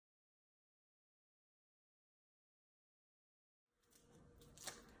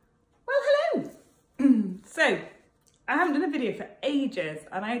So I haven't done a video for ages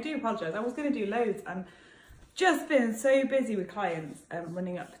and I do apologise. I was going to do loads and just been so busy with clients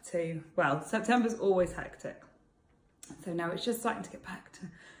running up to, well, September's always hectic. So now it's just starting to get back to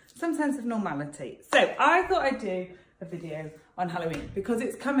some sense of normality. So I thought I'd do a video on Halloween because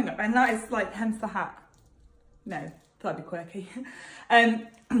it's coming up, and that is like, hence the hat. No, thought I'd be quirky.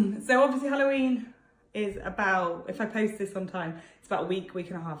 So obviously Halloween is about, if I post this on time, it's about a week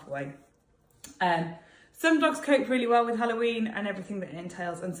and a half away. Some dogs cope really well with Halloween and everything that it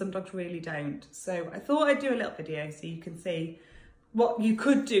entails, and some dogs really don't. So I thought I'd do a little video so you can see what you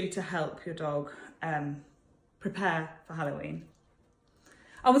could do to help your dog prepare for Halloween.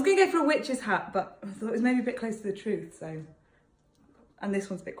 I was going to go for a witch's hat, but I thought it was maybe a bit close to the truth, so, and this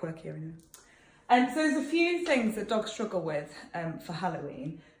one's a bit quirkier anyway. So there's a few things that dogs struggle with for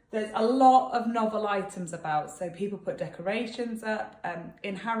Halloween. There's a lot of novel items about, so people put decorations up.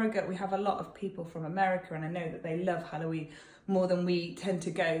 In Harrogate, we have a lot of people from America, and I know that they love Halloween more than we tend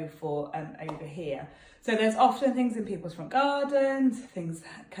to go for over here. So there's often things in people's front gardens, things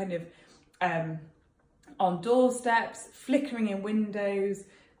kind of on doorsteps, flickering in windows,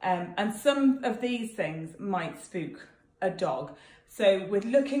 and some of these things might spook a dog. So we're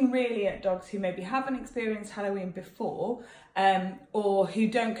looking really at dogs who maybe haven't experienced Halloween before, or who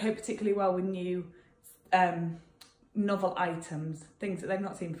don't cope particularly well with new novel items, things that they've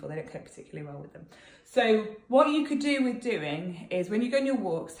not seen before. They don't cope particularly well with them. So what you could do with doing is, when you go on your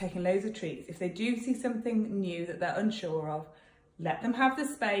walks, taking loads of treats, if they do see something new that they're unsure of, let them have the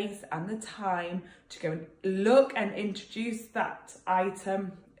space and the time to go and look and introduce that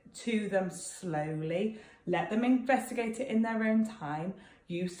item to them slowly. Let them investigate it in their own time.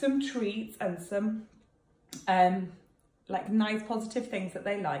 Use some treats and some like nice positive things that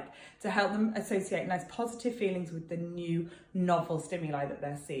they like to help them associate nice positive feelings with the new novel stimuli that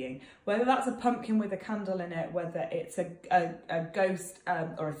they're seeing. Whether that's a pumpkin with a candle in it, whether it's a ghost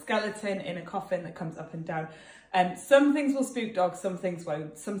or a skeleton in a coffin that comes up and down. Some things will spook dogs, some things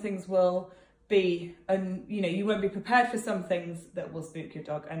won't. Some things will be, you know, you won't be prepared for some things that will spook your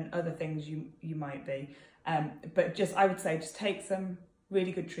dog, and other things you might be. But just, I would say, just take some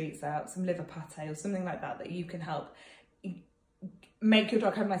really good treats out, some liver pate or something like that, that you can help make your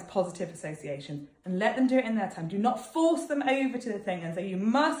dog have a nice positive association, and let them do it in their time. Do not force them over to the thing and say, you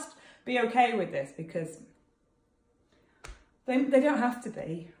must be okay with this, because they don't have to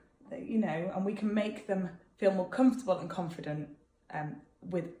be, you know, and we can make them feel more comfortable and confident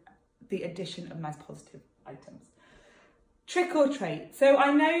with the addition of nice positive items. Trick or treat. So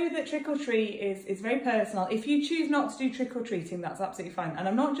I know that trick or treat is very personal. If you choose not to do trick or treating, that's absolutely fine. And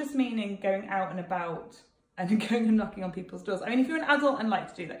I'm not just meaning going out and about and going and knocking on people's doors. I mean, if you're an adult and like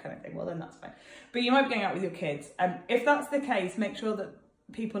to do that kind of thing, well, then that's fine. But you might be going out with your kids. If that's the case, make sure that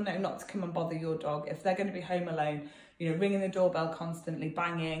people know not to come and bother your dog. If they're going to be home alone, you know, ringing the doorbell constantly,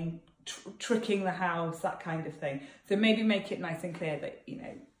 banging, tricking the house, that kind of thing. So maybe make it nice and clear that, you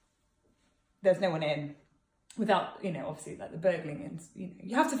know, there's no one in, without, you know, obviously like the burgling, and you know,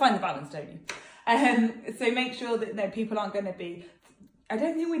 you have to find the balance, don't you? So make sure that, no, people aren't going to be, I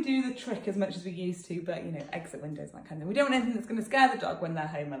don't think we do the trick as much as we used to, but you know, exit windows, that kind of thing. We don't want anything that's going to scare the dog when they're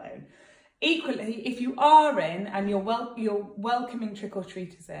home alone. Equally, if you are in and you're welcoming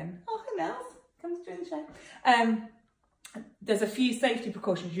trick-or-treaters in, oh, hi Nels, come to join the show. There's a few safety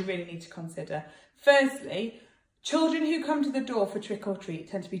precautions you really need to consider. Firstly, children who come to the door for trick-or-treat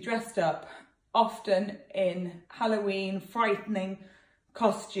tend to be dressed up, often in Halloween, frightening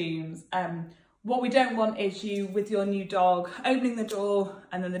costumes. What we don't want is you with your new dog opening the door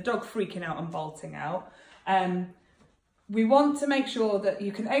and then the dog freaking out and bolting out. We want to make sure that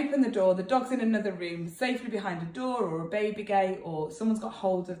you can open the door, the dog's in another room, safely behind a door or a baby gate, or someone's got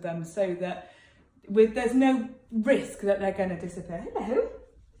hold of them, so that there's no risk that they're going to disappear. Hello,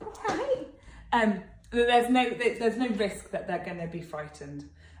 hi. There's no risk that they're going to be frightened.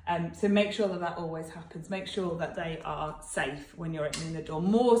 So make sure that that always happens. Make sure that they are safe when you're opening the door,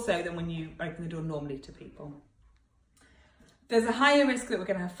 more so than when you open the door normally to people. There's a higher risk that we're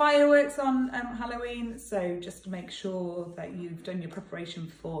going to have fireworks on Halloween, so just make sure that you've done your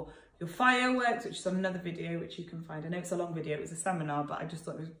preparation for your fireworks, which is on another video which you can find. I know it's a long video, it was a seminar, but I just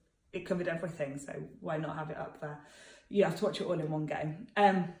thought it covered everything, so why not have it up there? You have to watch it all in one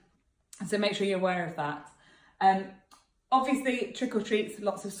go. So make sure you're aware of that. Obviously, trick-or-treats,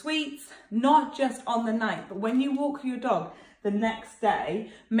 lots of sweets, not just on the night, but when you walk your dog the next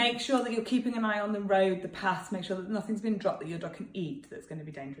day, make sure that you're keeping an eye on the road, the paths, make sure that nothing's been dropped that your dog can eat that's going to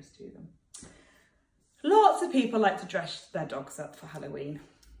be dangerous to them. Lots of people like to dress their dogs up for Halloween.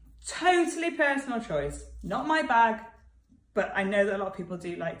 Totally personal choice, not my bag, but I know that a lot of people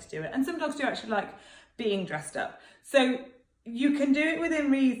do like to do it. And some dogs do actually like being dressed up. So you can do it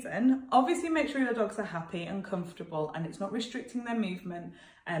within reason. Obviously make sure your dogs are happy and comfortable and it's not restricting their movement,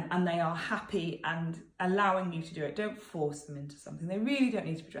 and they are happy and allowing you to do it. Don't force them into something. They really don't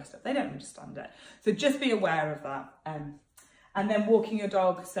need to be dressed up. They don't understand it. So just be aware of that. And then walking your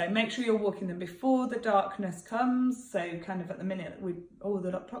dog. So make sure you're walking them before the darkness comes. So kind of at the minute,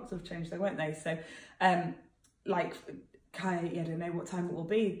 the clocks have changed though, won't they? So like, I don't know what time it will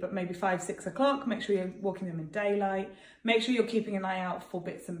be, but maybe 5, 6 o'clock. Make sure you're walking them in daylight. Make sure you're keeping an eye out for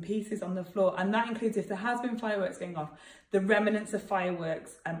bits and pieces on the floor. And that includes if there has been fireworks going off, the remnants of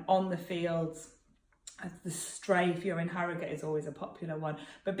fireworks on the fields. The stray, if you're in Harrogate, is always a popular one.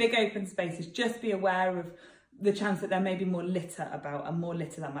 But big open spaces, just be aware of the chance that there may be more litter about, and more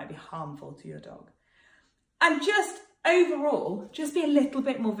litter that might be harmful to your dog. And just overall, just be a little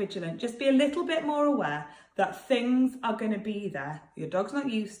bit more vigilant. Just be a little bit more aware that things are going to be there your dog's not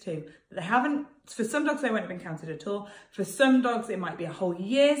used to, that they haven't, for some dogs they won't have encountered at all. For some dogs it might be a whole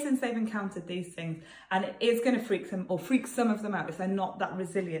year since they've encountered these things, and it is going to freak them, or freak some of them out if they're not that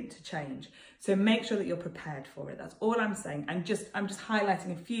resilient to change. So make sure that you're prepared for it. That's all I'm saying. And I'm just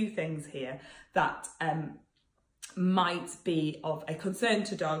highlighting a few things here that might be of a concern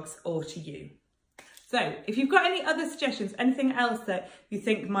to dogs or to you. So if you've got any other suggestions, anything else that you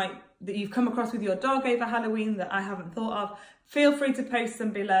think that you've come across with your dog over Halloween that I haven't thought of, feel free to post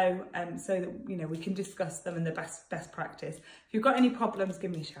them below, so that we can discuss them and the best practice. If you've got any problems,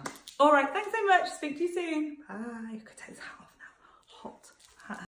 give me a shout. All right, thanks so much. Speak to you soon. Bye.